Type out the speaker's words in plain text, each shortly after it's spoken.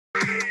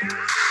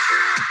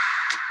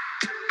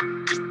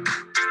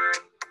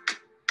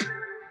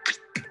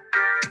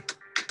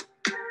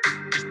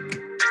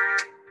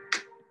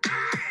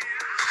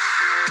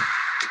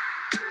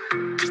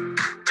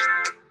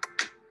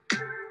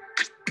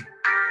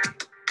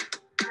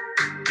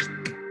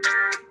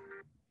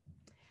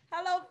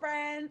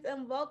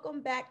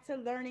Welcome back to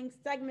Learning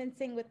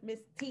Segmenting with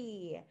Miss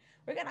T.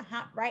 We're going to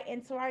hop right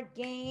into our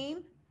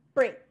game.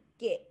 Break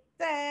it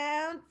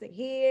down to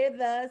hear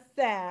the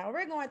sound.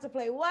 We're going to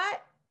play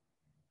what?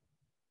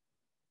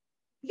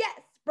 Yes,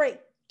 break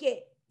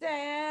it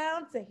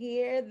down to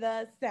hear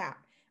the sound.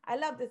 I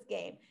love this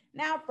game.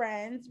 Now,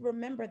 friends,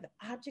 remember the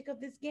object of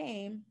this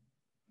game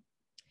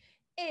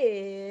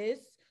is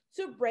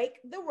to break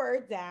the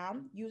word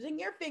down using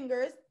your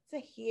fingers to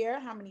hear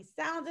how many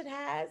sounds it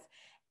has.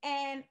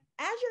 And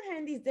as you're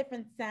hearing these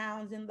different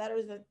sounds and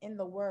letters in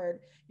the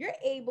word, you're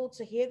able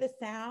to hear the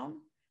sound,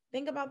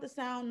 think about the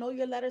sound, know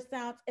your letter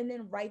sounds, and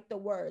then write the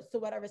word. So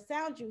whatever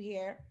sound you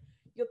hear,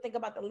 you'll think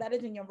about the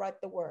letters and you'll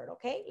write the word.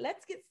 Okay,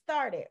 let's get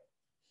started.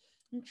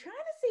 I'm trying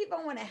to see if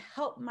I want to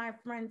help my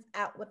friends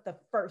out with the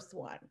first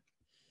one.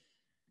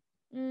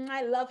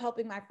 I love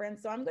helping my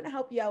friends, so I'm going to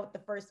help you out with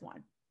the first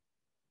one.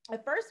 The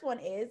first one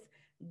is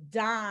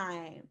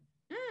dime.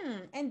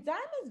 And dime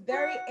is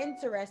very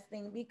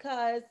interesting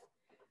because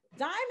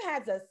dime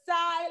has a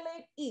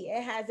silent E.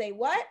 It has a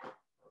what?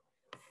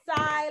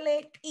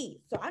 Silent E.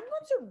 So I'm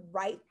going to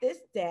write this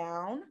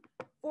down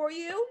for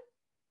you.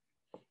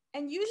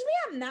 And usually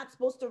I'm not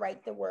supposed to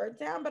write the word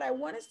down, but I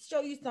want to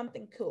show you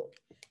something cool.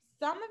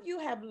 Some of you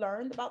have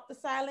learned about the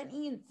silent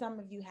E and some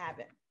of you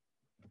haven't.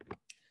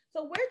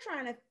 So we're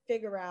trying to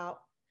figure out,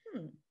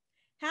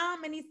 how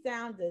many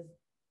sounds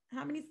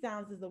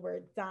does the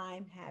word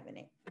dime have in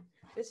it?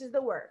 This is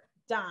the word,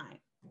 dime.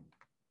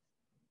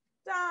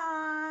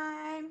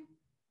 Dime.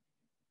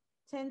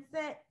 10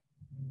 cent.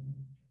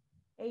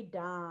 A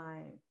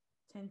dime.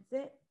 10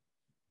 cent.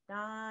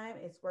 Dime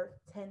is worth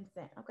 10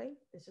 cents. Okay,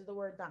 this is the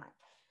word dime.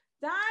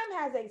 Dime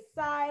has a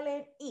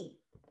silent E.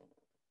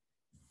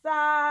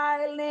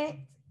 Silent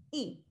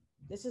E.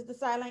 This is the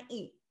silent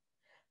E.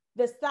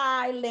 The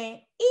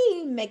silent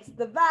E makes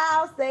the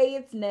vowel say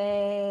its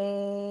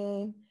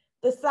name.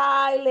 The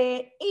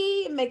silent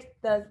E makes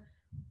the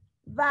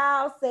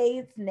vowel say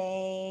its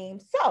name.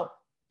 So,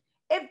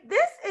 if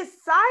this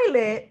is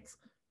silent,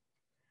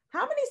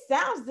 how many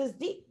sounds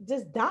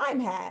does dime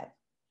have?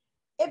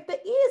 If the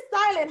E is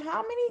silent,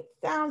 how many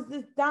sounds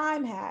does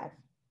dime have?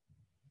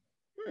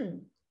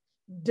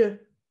 D.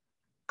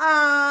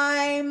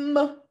 I'm.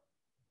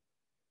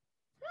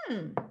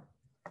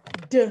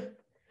 D.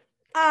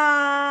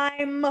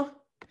 I'm.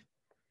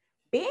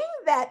 Being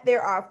that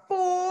there are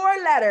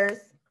 4 letters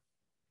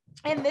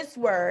in this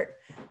word,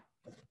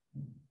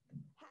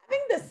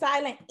 having the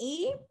silent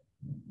E,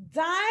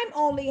 dime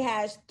only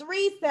has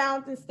 3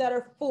 sounds instead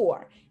of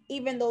 4.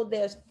 Even though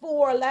there's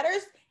 4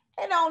 letters,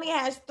 it only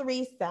has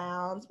 3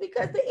 sounds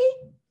because the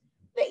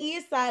E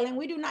is silent.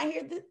 We do not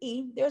hear the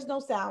E. There's no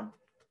sound.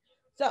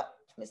 So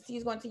Miss T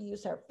is going to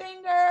use her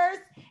fingers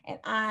and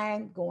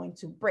I'm going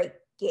to break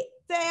it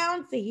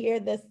down to hear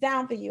the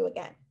sound for you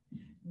again.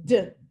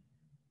 D.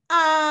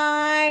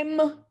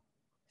 I'm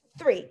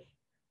 3.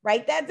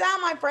 Write that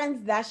down, my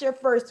friends. That's your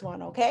first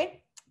one,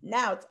 okay?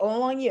 Now it's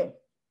all on you.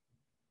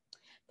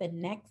 The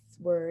next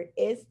word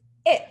is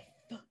if.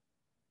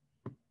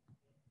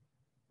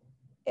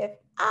 If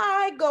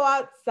I go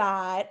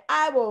outside,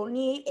 I will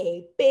need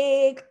a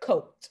big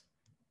coat.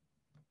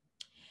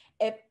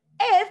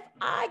 If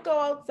I go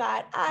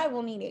outside, I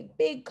will need a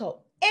big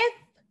coat.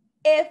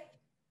 If.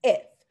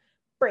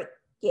 Break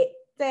it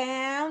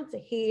down to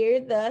hear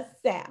the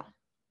sound.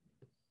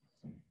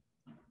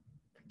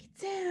 Break it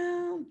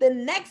down. The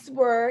next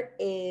word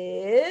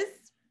is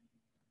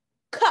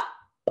cup.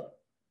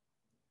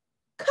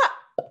 Cup.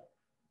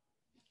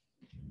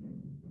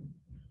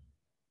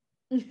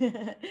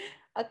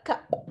 A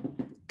cup.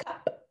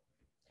 Cup.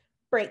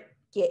 Break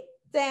it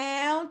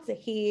down to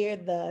hear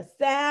the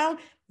sound.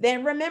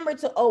 Then remember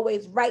to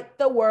always write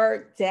the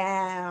word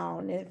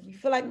down. If you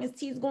feel like Miss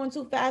T is going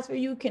too fast for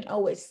you, you can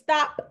always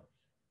stop,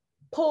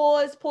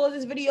 pause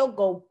this video,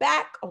 go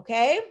back,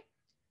 okay?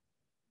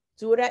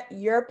 Do it at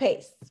your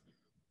pace.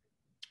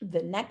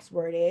 The next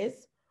word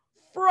is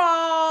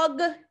frog.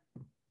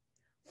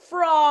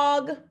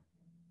 Frog.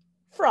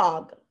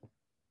 Frog.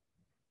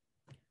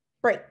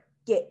 Break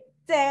it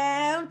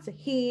down to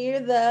hear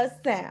the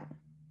sound.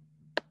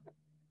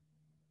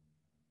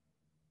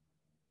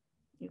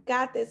 You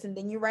got this, and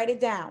then you write it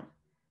down.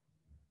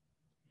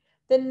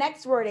 The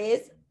next word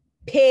is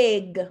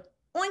pig.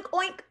 Oink,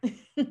 oink.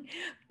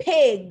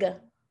 Pig.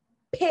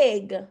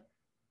 Pig.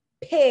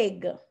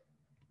 Pig.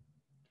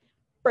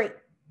 Break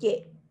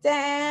it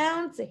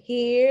down to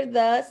hear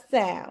the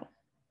sound.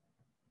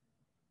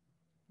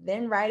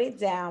 Then write it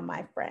down,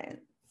 my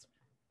friends.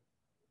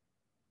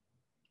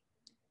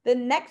 The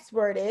next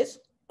word is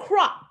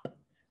crop.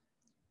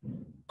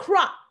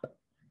 Crop.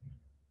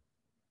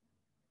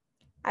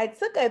 I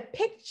took a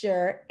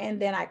picture and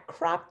then I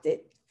cropped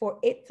it for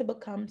it to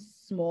become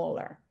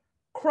smaller.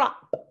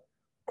 Crop,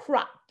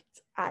 cropped.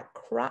 I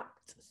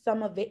cropped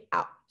some of it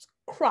out.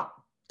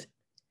 Cropped,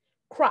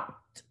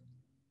 cropped,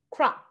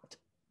 cropped.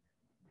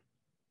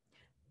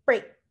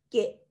 Break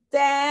it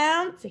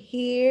down to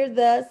hear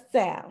the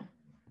sound.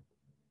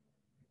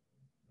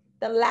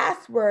 The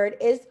last word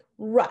is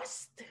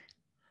rust.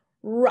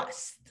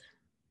 Rust.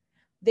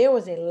 There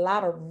was a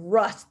lot of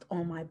rust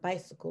on my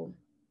bicycle.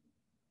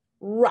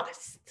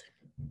 Rust,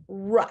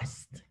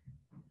 rust,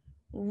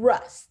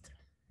 rust,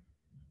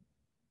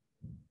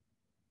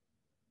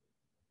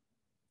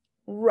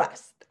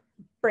 rust.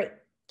 Break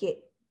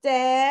it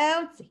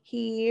down to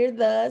hear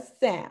the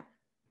sound.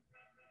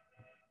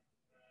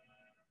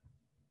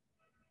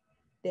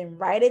 Then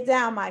write it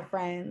down, my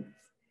friends.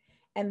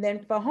 And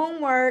then for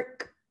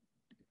homework,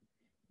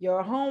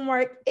 your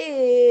homework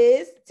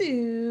is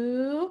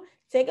to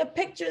take a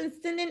picture and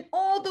send in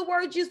all the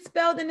words you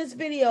spelled in this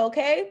video,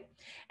 okay?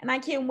 And I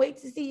can't wait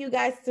to see you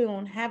guys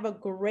soon. Have a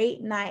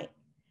great night.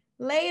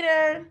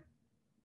 Later.